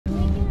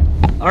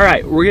All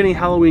right, we're getting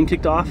Halloween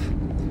kicked off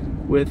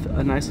with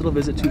a nice little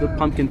visit to the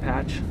pumpkin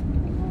patch.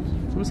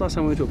 When was the last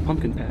time we went to a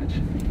pumpkin patch?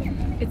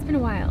 It's been a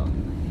while.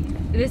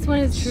 This one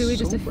is truly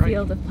just a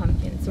field of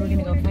pumpkins. So we're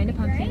gonna go find a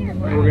pumpkin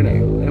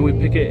and we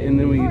pick it and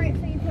then we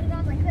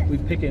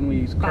pick it and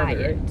we carve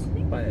it,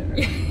 right? Buy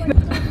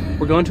it.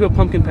 We're going to a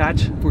pumpkin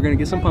patch. We're gonna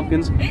get some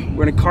pumpkins.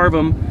 We're gonna carve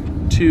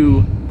them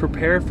to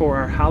prepare for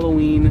our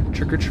Halloween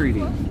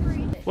trick-or-treating.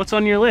 What's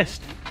on your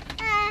list?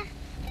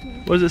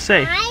 What does it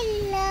say? I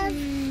love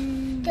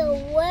the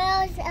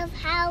world of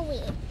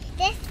Halloween.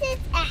 This is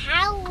a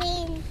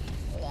Halloween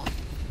list.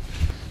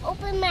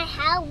 Open my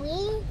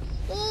Halloween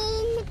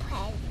present.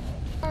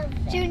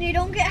 June, you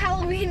don't get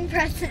Halloween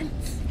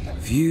presents.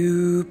 Have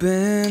you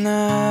been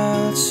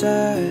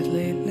outside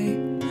lately?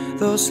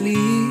 Those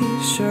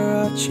leaves sure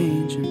are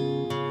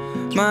changing.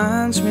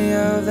 Reminds me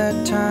of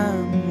that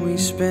time we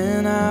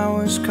spent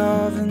hours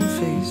carving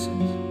faces.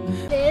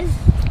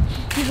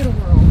 Give it a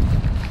whirl.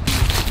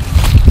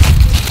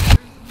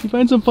 You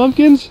find some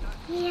pumpkins?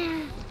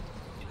 Yeah.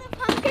 The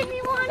pumpkin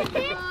you wanted?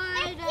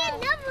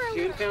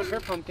 June found her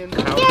pumpkin.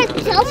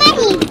 There's so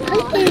many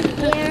pumpkins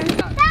here.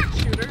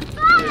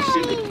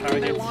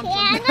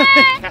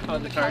 Cow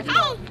in the car. Hey,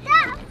 stop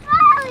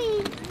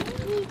following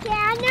me,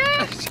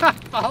 Tanner. Stop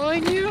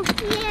following you?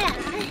 Yeah.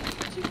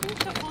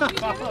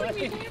 Follow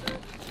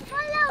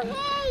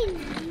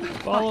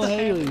Follow Haley. Follow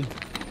Haley.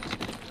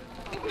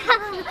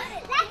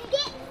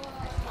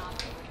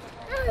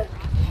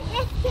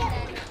 Let's get.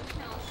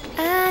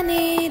 I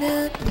need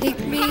a pick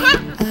me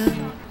up.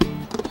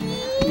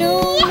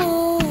 No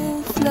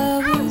more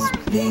flowers,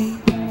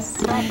 please.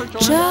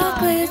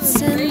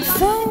 Chocolates and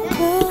phone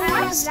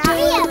calls.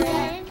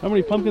 How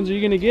many pumpkins are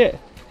you gonna get?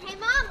 Hey,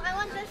 Mom, I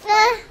want this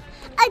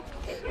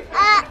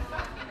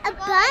a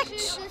bunch.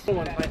 Is that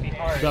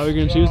what you're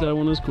gonna choose? That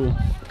one is cool.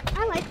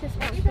 I like this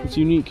one. It's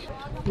unique.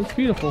 It's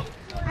beautiful.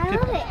 I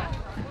love it.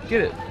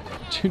 Get it.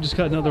 June just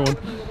got another one.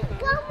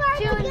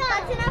 June,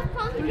 that's enough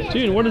pumpkin.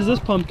 June, what is this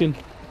pumpkin?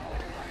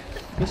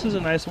 This is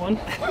a nice one.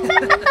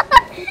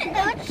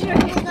 That's sure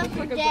enough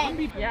for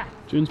day. Yeah.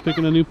 June's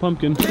picking a new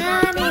pumpkin.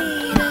 I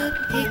need a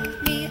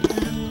pick me up.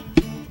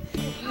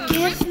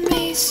 Give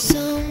me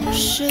some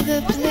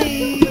sugar,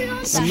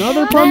 please.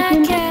 Another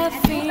pumpkin? That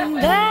caffeine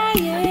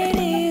diet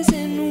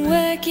isn't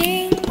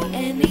working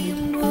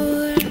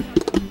anymore.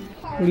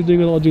 What are you doing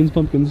with all June's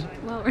pumpkins?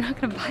 Well, we're not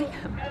gonna buy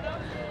them.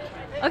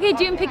 Okay,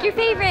 June, pick your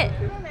favorite.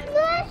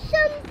 There's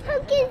some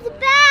pumpkins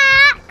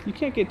back. You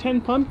can't get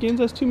 10 pumpkins.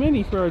 That's too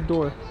many for our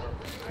door.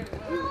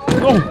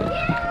 Oh!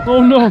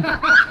 Oh no!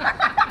 Alright,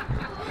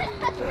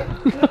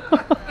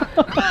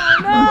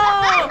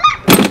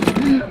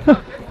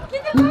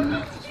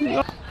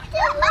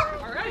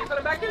 put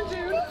it back in,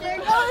 June. There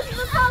goes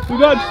the pumpkin.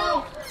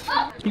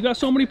 You got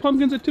so many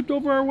pumpkins that tipped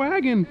over our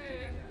wagon.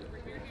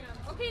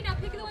 Okay, now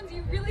pick the ones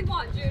you really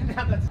want, June.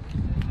 I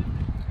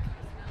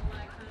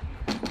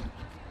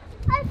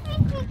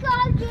think we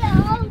gotta get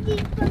all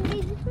these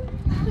pumpkins.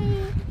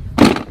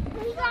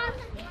 We gotta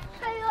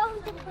cut all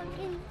the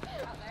pumpkins.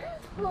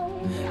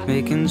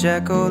 Making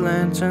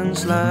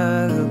jack-o'-lanterns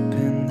light up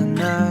in the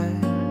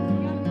night.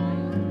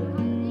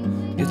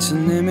 It's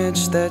an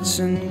image that's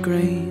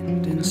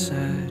ingrained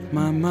inside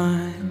my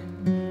mind.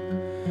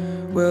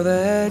 Well,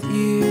 that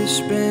year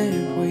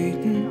spent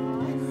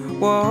waiting,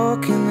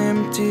 walking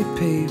empty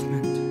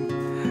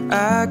pavement.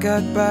 I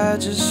got by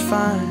just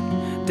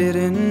fine,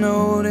 didn't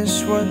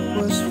notice what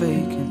was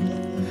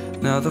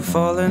vacant. Now the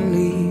fallen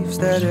leaves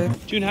that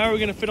June, how are we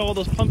gonna fit all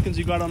those pumpkins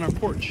you got on our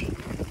porch?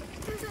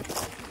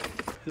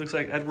 He looks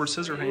like Edward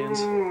Scissorhands.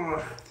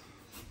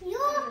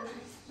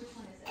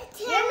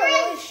 It's a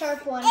really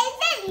sharp one. Is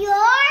it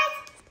yours?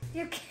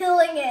 You're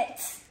killing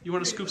it. You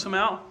want to scoop some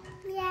out?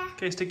 Yeah.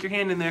 Okay, stick your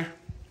hand in there.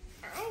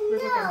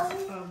 No.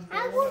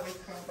 I will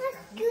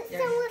scoop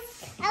some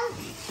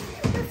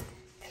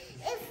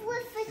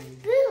with a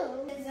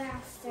spoon.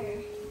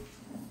 Disaster.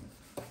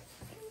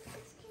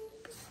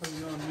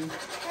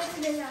 That's a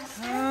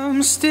disaster.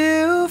 I'm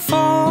still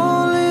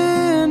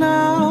falling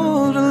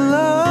out of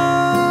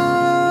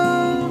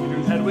love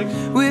Here's Hedwig.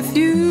 with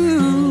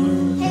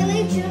you.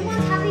 Haley, June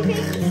wants happy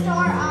face and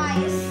star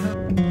eyes.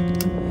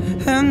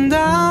 And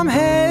I'm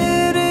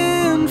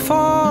heading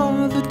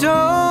for the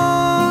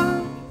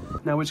door.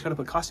 Now we just gotta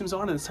put costumes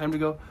on and it's time to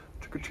go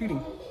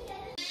trick-or-treating.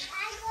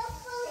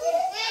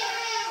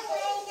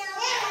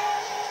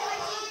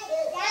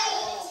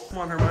 Come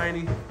on,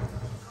 Hermione.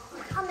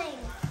 Coming.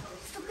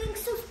 Stop being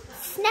so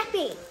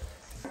snappy.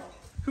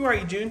 Who are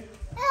you, June?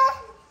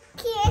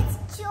 Kids,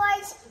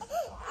 George.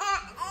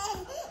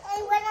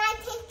 And when I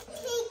take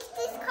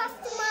this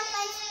costume off,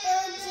 I'm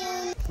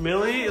still June.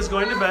 Millie is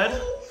going to bed,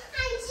 I'm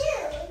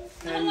June.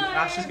 and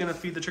Ashley's gonna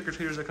feed the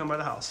trick-or-treaters that come by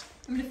the house.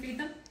 I'm gonna feed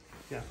them.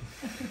 Yeah.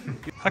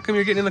 How come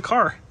you're getting in the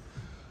car?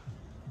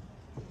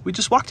 We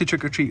just walked to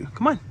trick-or-treat.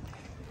 Come on.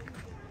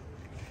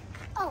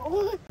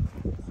 Oh.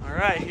 All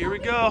right, here we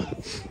go.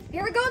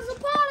 Here goes the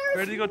Potters.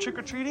 Ready to go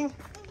trick-or-treating?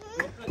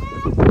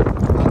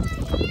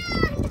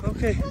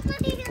 Okay.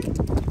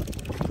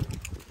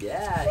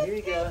 Yeah, here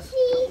you go.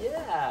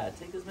 Yeah,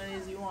 take as many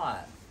as you want.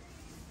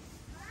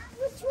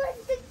 Which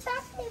one's the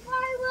chocolate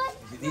bar one?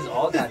 These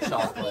all got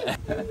chocolate.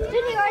 Dude,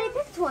 you already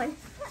picked one.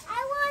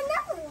 I want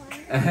another one.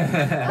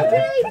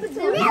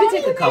 You can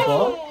take a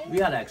couple. We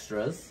got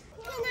extras.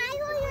 Can I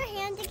hold your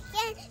hand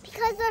again?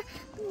 Because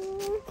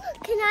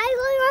can I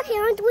hold your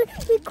hand when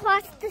we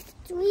cross the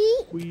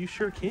street? Well, you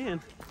sure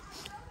can.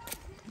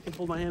 You can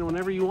hold my hand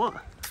whenever you want.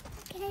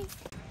 Okay.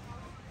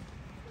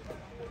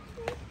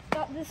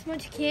 Got this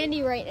much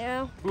candy right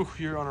now. Ooh,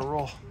 you're on a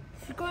roll.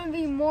 There's going to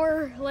be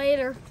more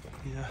later.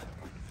 Yeah.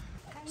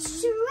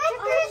 Trick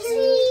or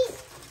treat.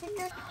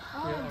 I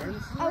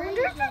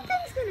wonder if that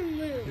thing's going to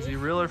move. Is he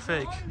real or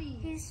fake?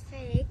 He's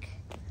fake.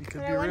 He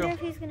could But be I wonder real. if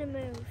he's going to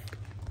move.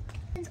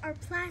 Are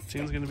plastic.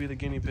 Jane's gonna be the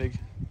guinea pig.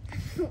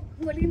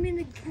 What do you mean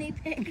the guinea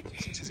pig?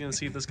 She's gonna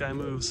see if this guy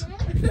moves.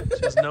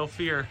 She has no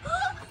fear.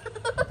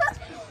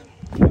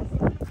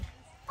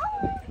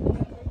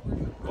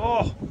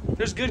 Oh,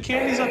 there's good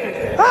candies up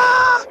here.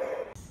 Ah!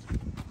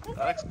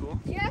 That's cool.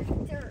 Ooh,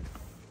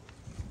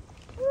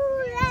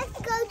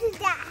 let's go to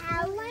that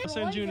house. I'll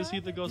send June to see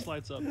if the ghost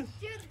lights up. Dude,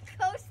 the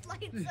ghost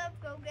lights up.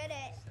 Go get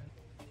it.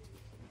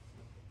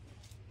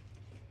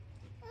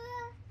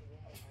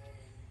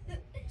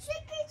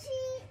 Trick or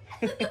treat.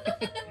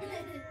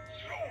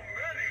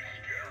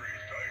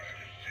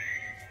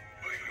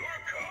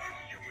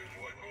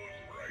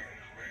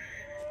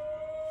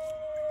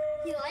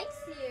 He likes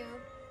you.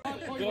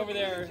 Go over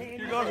there.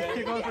 Keep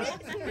going first.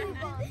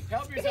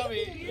 Help yourself.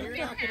 You're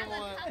not gonna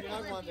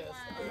want this.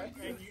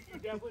 You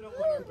definitely don't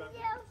want her.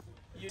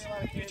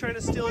 You trying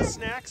to steal his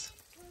snacks?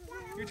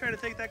 You're trying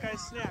to take that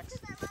guy's snacks.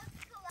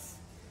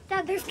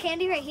 Dad, there's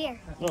candy right here.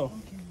 Oh,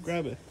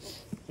 grab it.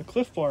 A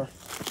Cliff Bar.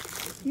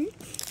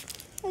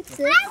 I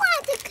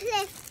want the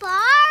Cliff Bar.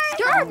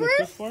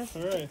 Cliff Bar?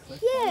 Alright.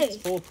 Yay. It's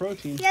full of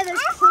protein. Yeah, there's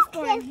Cliff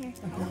Bar in here.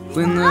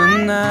 When the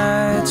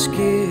nights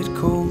get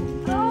cold,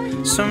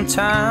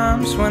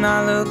 sometimes when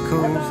I look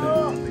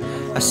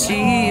over, I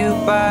see you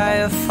by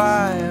a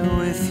fire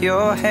with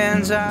your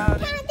hands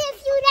out. And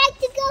if you like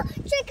to go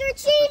trick or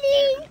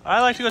treating,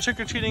 I like to go trick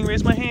or treating.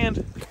 Raise my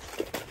hand.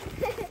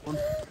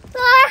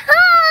 for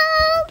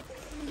home.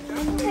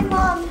 Hey,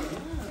 Mom.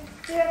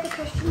 You're at the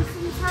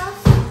Christensen's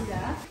house?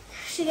 Yeah.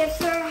 She gives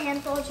her a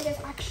handful and she goes,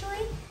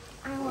 actually,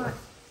 I want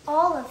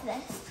all of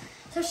this.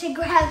 So she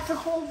grabs a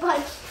whole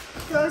bunch,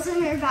 throws it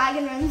in her bag,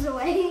 and runs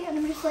away. And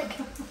I'm just like,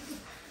 did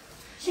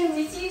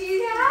you do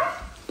that?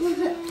 I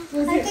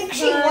think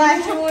she was.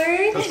 That's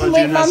why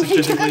Wait, June has Mom, to she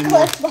took physically a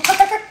move. Cliff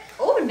Bar.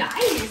 Oh,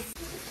 nice.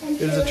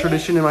 It is a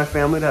tradition in my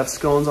family to have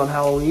scones on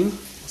Halloween,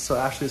 so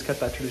Ashley's kept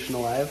that tradition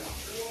alive.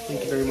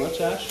 Thank you very much,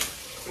 Ash.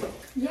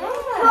 Yeah.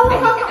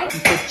 You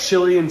put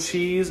chili and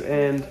cheese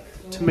and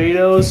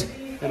tomatoes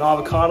and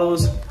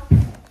avocados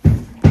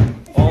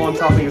all on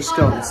top of your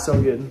scone. It's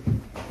so good.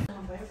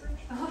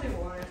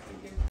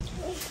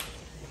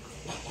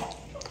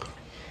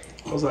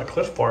 How's that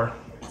Cliff Bar?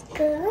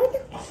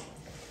 Good.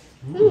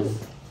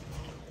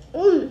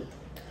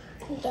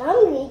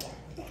 Yummy.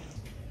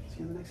 See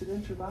you in the next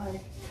adventure.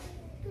 Bye.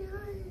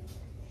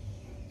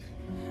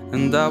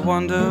 And I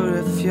wonder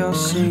if you're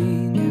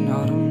singing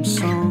autumn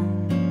song